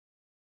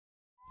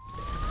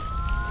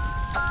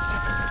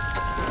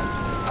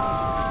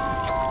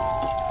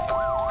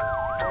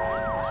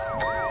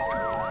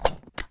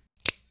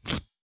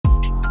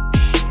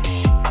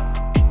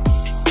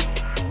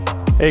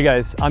Hey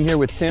guys, I'm here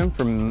with Tim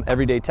from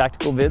Everyday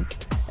Tactical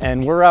Vids,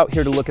 and we're out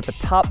here to look at the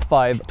top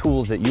 5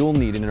 tools that you'll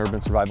need in an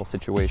urban survival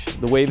situation.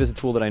 The Wave is a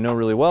tool that I know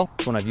really well.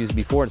 It's one I've used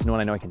before. It's one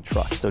I know I can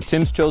trust. So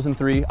Tim's chosen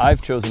 3,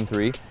 I've chosen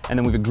 3, and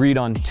then we've agreed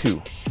on 2.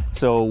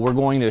 So we're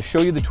going to show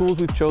you the tools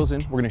we've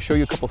chosen. We're going to show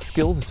you a couple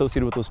skills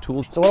associated with those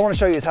tools. So what I want to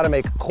show you is how to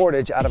make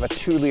cordage out of a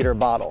 2-liter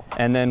bottle.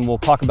 And then we'll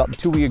talk about the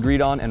 2 we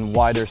agreed on and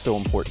why they're so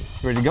important.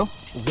 Ready to go?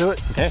 Let's do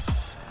it. Okay.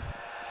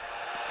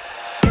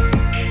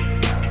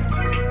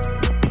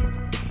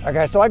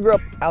 Okay, so I grew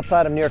up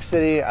outside of New York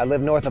City. I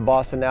live north of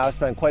Boston now. I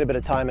spent quite a bit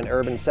of time in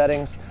urban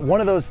settings.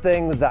 One of those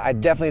things that I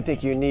definitely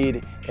think you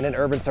need in an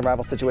urban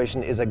survival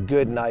situation is a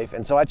good knife.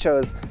 And so I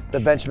chose the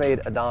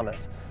Benchmade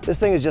Adamas. This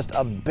thing is just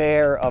a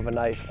bear of a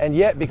knife. And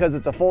yet, because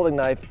it's a folding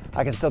knife,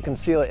 I can still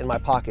conceal it in my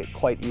pocket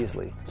quite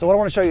easily. So what I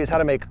want to show you is how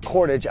to make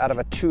cordage out of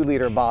a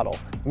 2-liter bottle.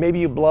 Maybe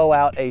you blow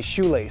out a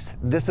shoelace.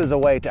 This is a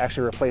way to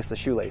actually replace the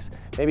shoelace.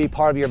 Maybe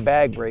part of your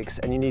bag breaks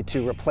and you need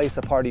to replace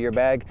a part of your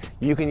bag.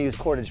 You can use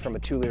cordage from a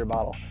 2-liter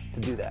bottle to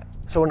do that.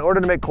 So in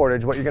order to make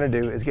cordage, what you're going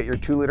to do is get your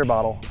 2-liter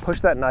bottle, push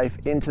that knife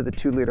into the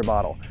 2-liter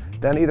bottle,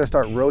 then either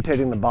start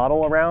rotating the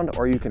bottle around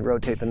or you can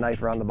rotate the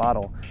knife around the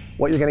bottle.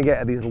 What you're going to get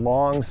are these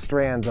long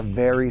strands of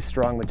very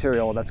strong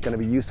material that's going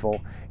to be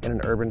useful in an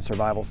urban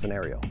survival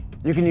scenario.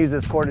 You can use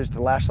this cordage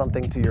to lash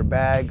something to your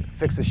bag,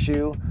 fix a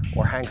shoe,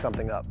 or hang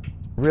something up.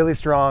 Really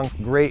strong,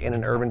 great in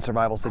an urban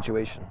survival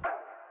situation.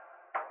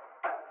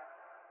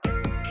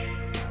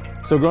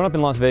 So growing up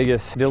in Las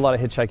Vegas, did a lot of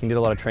hitchhiking, did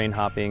a lot of train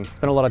hopping,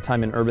 spent a lot of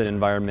time in urban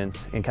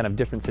environments in kind of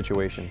different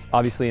situations.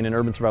 Obviously in an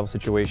urban survival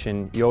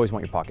situation, you always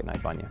want your pocket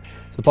knife on you.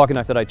 So the pocket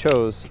knife that I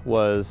chose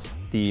was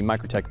the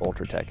Microtech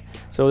Ultratech.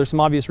 So there's some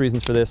obvious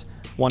reasons for this.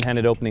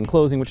 One-handed opening,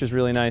 closing, which is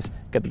really nice.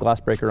 Get the glass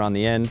breaker on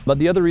the end. But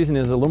the other reason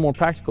is a little more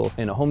practical.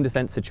 In a home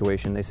defense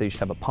situation, they say you should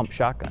have a pump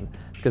shotgun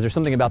because there's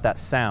something about that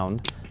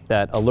sound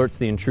that alerts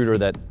the intruder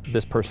that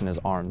this person is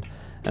armed.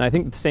 And I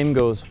think the same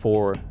goes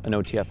for an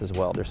OTF as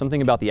well. There's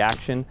something about the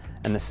action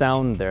and the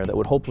sound there that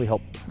would hopefully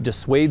help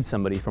dissuade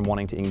somebody from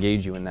wanting to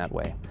engage you in that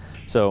way.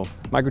 So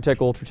Microtech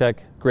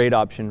Ultratech, great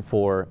option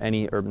for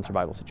any urban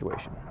survival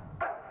situation.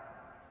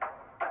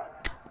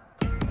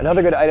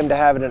 Another good item to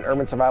have in an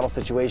urban survival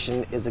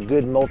situation is a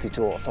good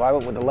multi-tool. So I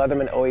went with the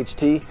Leatherman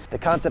OHT. The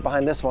concept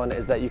behind this one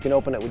is that you can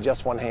open it with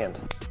just one hand.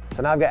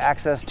 So now I've got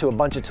access to a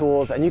bunch of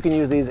tools and you can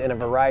use these in a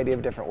variety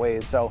of different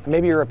ways. So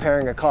maybe you're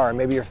repairing a car,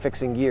 maybe you're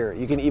fixing gear.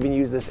 You can even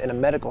use this in a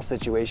medical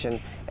situation.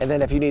 And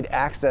then if you need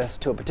access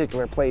to a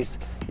particular place,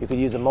 you could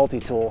use a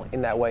multi-tool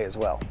in that way as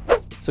well.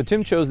 So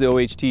Tim chose the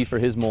OHT for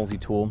his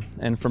multi-tool,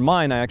 and for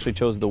mine I actually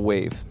chose the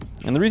Wave.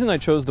 And the reason I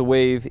chose the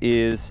Wave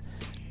is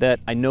that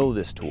I know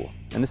this tool.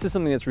 And this is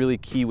something that's really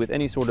key with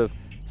any sort of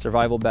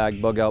survival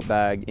bag, bug out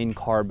bag,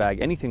 in-car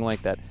bag, anything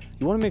like that.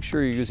 You want to make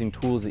sure you're using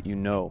tools that you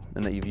know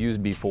and that you've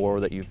used before or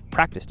that you've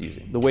practiced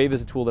using. The Wave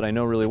is a tool that I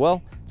know really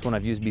well. It's one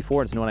I've used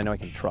before. It's one I know I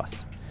can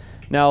trust.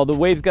 Now, the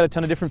Wave's got a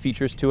ton of different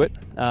features to it,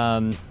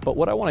 but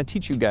what I want to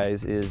teach you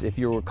guys is if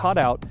you're caught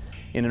out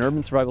in an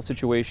urban survival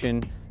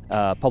situation,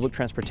 public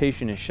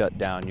transportation is shut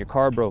down, your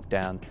car broke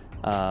down,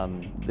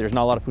 there's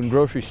not a lot of food in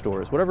grocery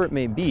stores, whatever it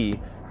may be,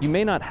 you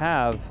may not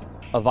have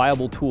a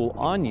viable tool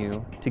on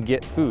you to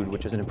get food,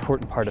 which is an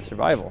important part of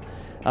survival.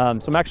 So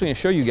I'm actually going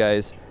to show you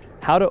guys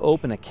how to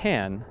open a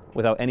can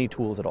without any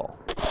tools at all.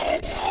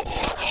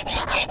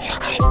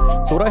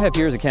 So what I have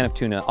here is a can of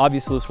tuna.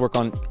 Obviously, let's work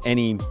on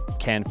any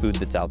canned food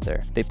that's out there.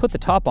 They put the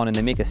top on and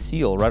they make a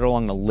seal right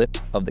along the lip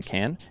of the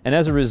can. And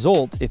as a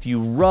result, if you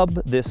rub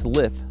this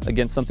lip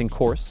against something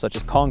coarse, such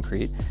as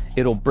concrete,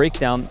 it'll break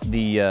down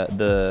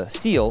the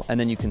seal and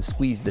then you can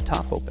squeeze the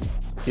top open.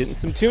 Getting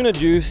some tuna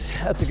juice,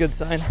 that's a good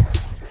sign.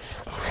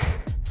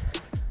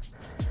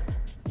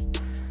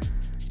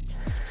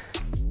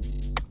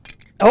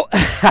 Oh,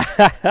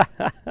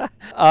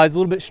 it's a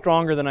little bit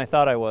stronger than I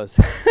thought I was.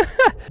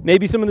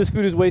 Maybe some of this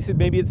food is wasted,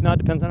 maybe it's not,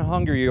 depends on how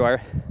hungry you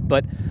are,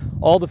 but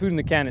all the food in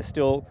the can is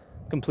still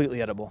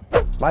completely edible.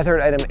 My third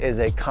item is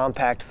a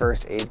compact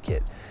first aid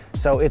kit.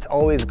 So it's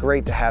always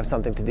great to have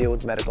something to deal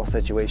with medical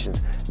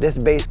situations. This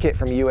base kit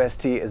from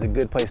UST is a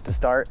good place to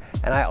start,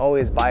 and I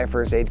always buy a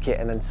first aid kit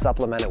and then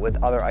supplement it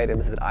with other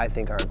items that I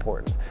think are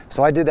important.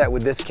 So I did that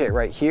with this kit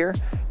right here,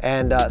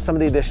 and some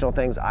of the additional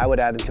things I would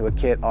add into a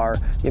kit are,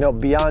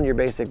 beyond your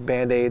basic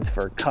band-aids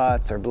for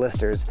cuts or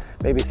blisters,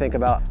 maybe think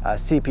about a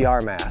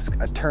CPR mask,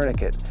 a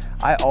tourniquet.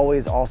 I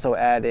always also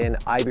add in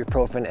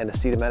ibuprofen and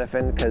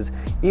acetaminophen because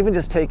even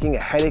just taking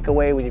a headache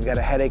away when you've got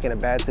a headache in a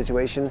bad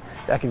situation,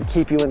 that can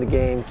keep you in the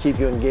game, keep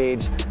you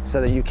engaged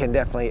so that you can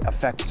definitely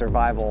affect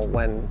survival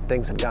when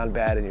things have gone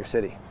bad in your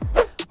city.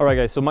 All right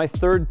guys, so my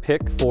third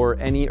pick for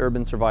any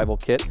urban survival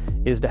kit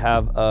is to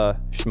have a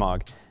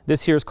schmog.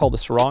 This here is called the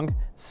sarong,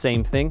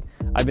 same thing.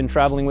 I've been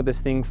traveling with this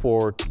thing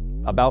for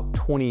about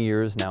 20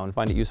 years now and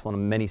find it useful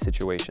in many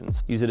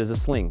situations. Use it as a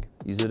sling,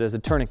 use it as a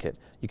tourniquet.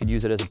 You could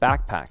use it as a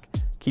backpack.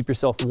 Keep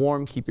yourself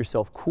warm, keep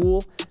yourself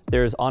cool.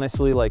 There's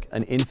honestly like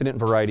an infinite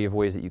variety of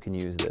ways that you can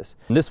use this.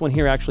 And this one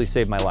here actually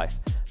saved my life.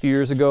 A few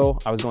years ago,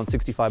 I was going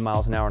 65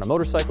 miles an hour on a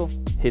motorcycle,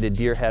 hit a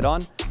deer head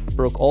on,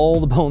 broke all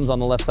the bones on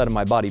the left side of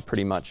my body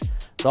pretty much.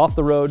 off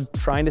the road,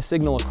 trying to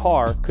signal a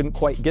car, couldn't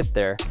quite get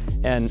there,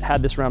 and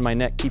had this around my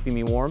neck keeping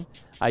me warm.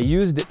 I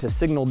used it to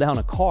signal down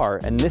a car,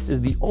 and this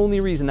is the only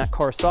reason that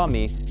car saw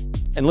me,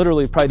 and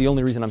literally probably the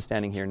only reason I'm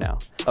standing here now.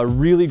 A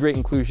really great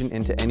inclusion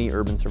into any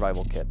urban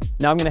survival kit.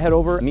 Now I'm gonna head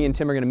over, me and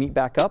Tim are gonna meet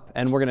back up,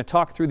 and we're gonna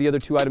talk through the other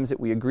 2 items that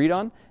we agreed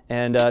on,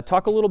 and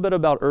talk a little bit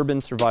about urban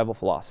survival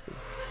philosophy.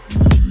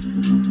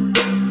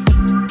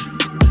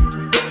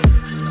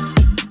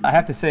 I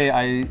have to say,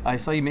 I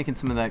saw you making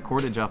some of that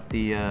cordage off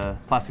the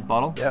plastic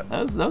bottle. Yep.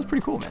 That was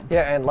pretty cool, man.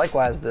 Yeah, and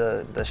likewise,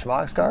 the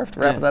schmog scarf,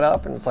 wrapping that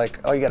up, and it's like,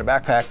 oh, you got a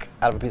backpack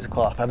out of a piece of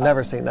cloth. I've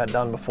never seen that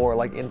done before,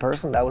 like in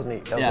person. That was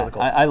neat. That was really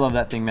cool. I love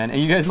that thing, man.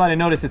 And you guys might have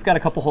noticed, it's got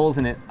a couple holes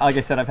in it. Like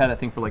I said, I've had that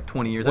thing for like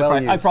 20 years.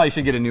 I probably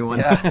should get a new one.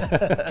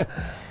 Yeah.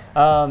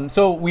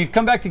 So we've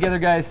come back together,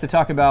 guys, to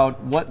talk about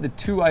what the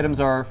 2 items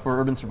are for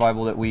urban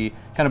survival that we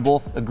kind of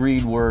both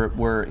agreed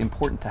were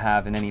important to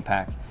have in any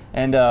pack.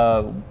 And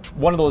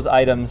one of those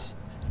items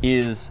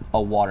is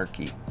a water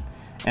key.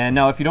 And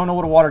now if you don't know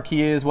what a water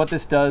key is, what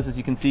this does, as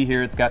you can see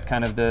here, it's got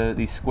kind of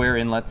these square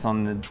inlets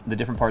on the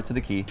different parts of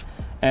the key.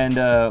 And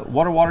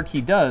what a water key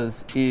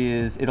does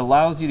is it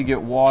allows you to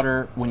get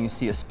water when you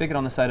see a spigot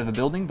on the side of a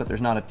building, but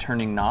there's not a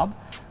turning knob.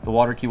 The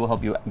water key will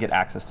help you get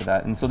access to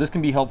that. And so this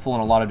can be helpful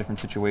in a lot of different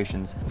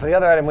situations. For the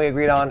other item we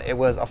agreed on, it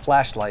was a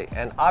flashlight.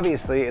 And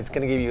obviously it's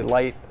gonna give you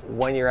light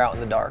when you're out in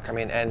the dark. I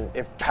mean, and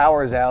if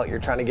power's out, you're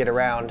trying to get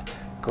around,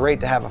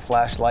 great to have a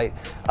flashlight.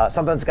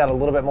 Something that's got a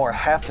little bit more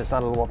heft. It's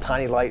not a little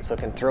tiny light, so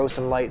it can throw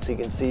some light so you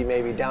can see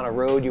maybe down a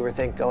road you were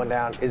thinking going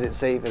down, is it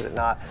safe, is it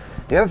not?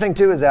 The other thing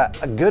too is that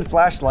a good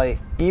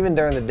flashlight, even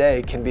during the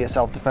day, can be a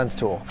self-defense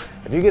tool.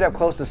 If you get up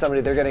close to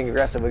somebody, they're getting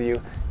aggressive with you,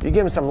 you give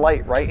them some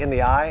light right in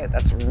the eye,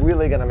 that's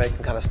really gonna make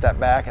them kind of step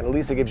back, and at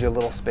least it gives you a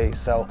little space.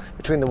 So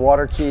between the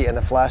water key and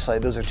the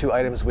flashlight, those are 2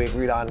 items we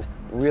agreed on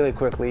really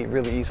quickly,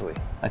 really easily.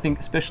 I think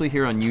especially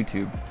here on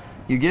YouTube,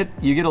 you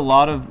get a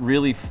lot of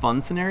really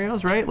fun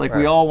scenarios, right? Like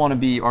we all want to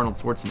be Arnold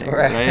Schwarzenegger,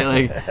 right?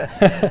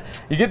 Like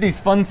you get these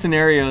fun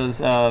scenarios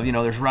of, you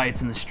know, there's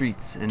riots in the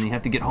streets and you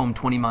have to get home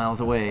 20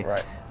 miles away.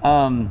 Right.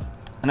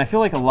 And I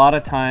feel like a lot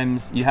of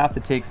times you have to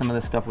take some of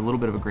this stuff with a little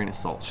bit of a grain of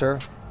salt. Sure.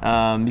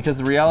 Because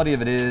the reality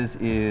of it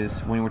is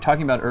when we're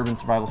talking about urban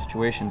survival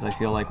situations, I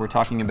feel like we're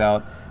talking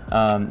about,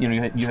 you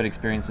know, you had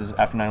experiences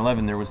after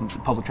 9/11. There was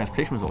public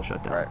transportation was all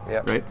shut down. Right.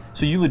 Yep. Right.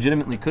 So you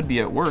legitimately could be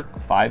at work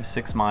 5,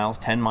 6 miles,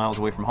 10 miles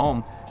away from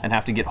home, and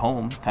have to get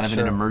home kind of in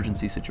an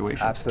emergency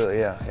situation. Absolutely.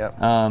 Yeah.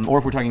 Yeah. Or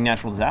if we're talking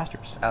natural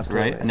disasters.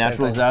 Absolutely. Right. A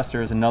natural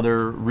disaster is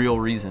another real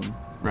reason.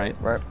 Right.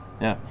 Right.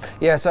 Yeah.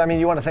 Yeah. So I mean,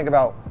 you want to think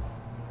about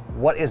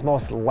what is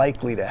most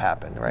likely to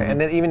happen, right? And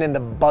then even in the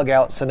bug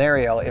out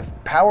scenario, if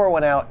power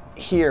went out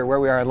here where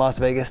we are in Las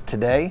Vegas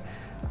today,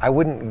 I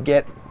wouldn't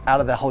get out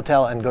of the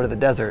hotel and go to the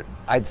desert.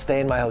 I'd stay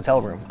in my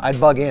hotel room.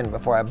 I'd bug in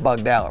before I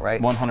bugged out,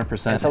 right?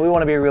 100%. And so we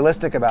want to be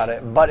realistic about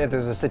it. But if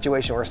there's a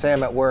situation where, say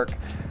I'm at work,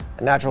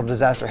 a natural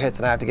disaster hits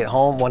and I have to get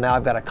home, well, now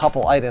I've got a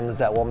couple items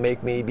that will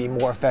make me be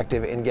more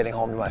effective in getting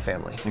home to my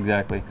family.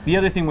 Exactly. The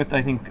other thing with,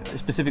 I think,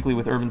 specifically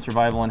with urban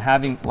survival and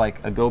having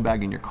like a go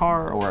bag in your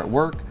car or at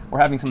work, or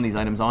having some of these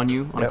items on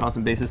you on a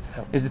constant basis,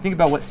 is to think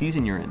about what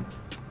season you're in.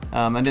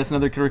 And that's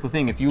another critical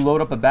thing. If you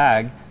load up a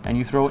bag and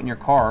you throw it in your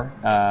car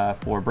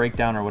for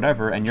breakdown or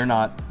whatever, and you're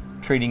not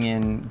trading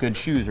in good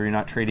shoes, or you're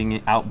not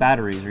trading out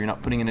batteries, or you're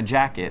not putting in a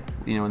jacket,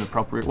 you know, in the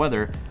appropriate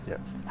weather,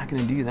 it's not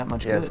going to do you that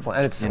much good.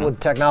 And it's with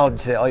technology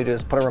today, all you do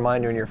is put a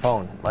reminder in your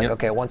phone. Like,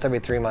 okay, once every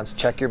 3 months,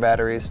 check your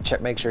batteries,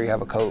 make sure you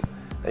have a coat,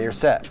 and you're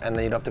set. And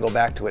then you don't have to go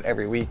back to it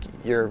every week.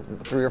 You're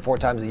 3 or 4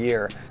 times a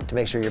year to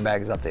make sure your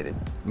bag is updated.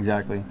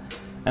 Exactly.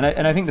 And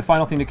I think the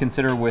final thing to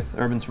consider with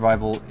urban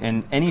survival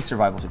in any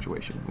survival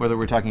situation, whether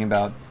we're talking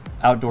about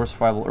outdoor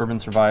survival, urban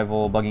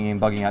survival, bugging in,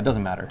 bugging out,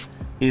 doesn't matter,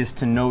 is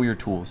to know your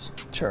tools.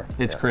 Sure.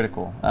 It's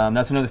critical.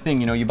 That's another thing,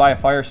 you know, you buy a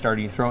fire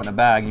starter, you throw it in a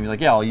bag, and you're like,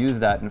 yeah, I'll use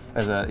that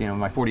as a, you know,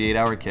 my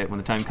 48-hour kit when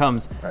the time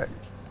comes. Right.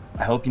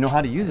 I hope you know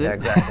how to use it. Yeah,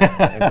 exactly.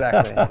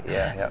 Exactly.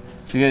 Yeah.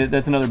 So yeah,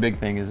 that's another big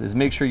thing is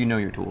make sure you know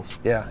your tools.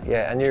 Yeah.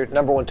 And your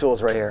number one tool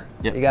is right here.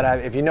 You gotta have,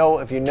 if you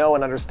know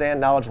and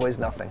understand, knowledge weighs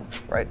nothing,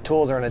 right?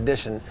 Tools are an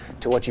addition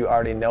to what you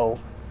already know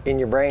in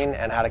your brain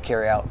and how to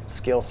carry out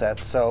skill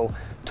sets. So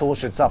tools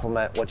should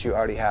supplement what you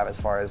already have as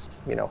far as,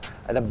 you know,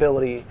 an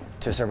ability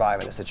to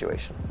survive in a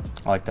situation.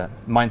 I like that.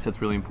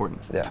 Mindset's really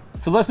important. Yeah.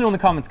 So let us know in the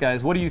comments,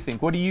 guys. What do you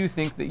think? What do you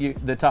think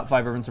that the top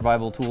 5 urban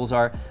survival tools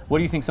are? What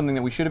do you think something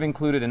that we should have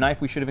included, a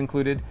knife we should have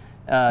included?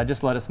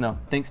 Just let us know.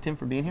 Thanks, Tim,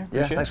 for being here.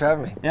 Yeah, thanks for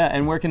having me. Yeah,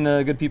 and where can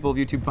the good people of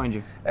YouTube find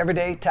you?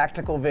 Everyday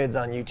Tactical Vids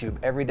on YouTube.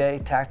 Everyday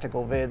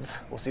Tactical Vids.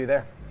 We'll see you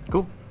there.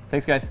 Cool.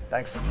 Thanks, guys.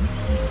 Thanks.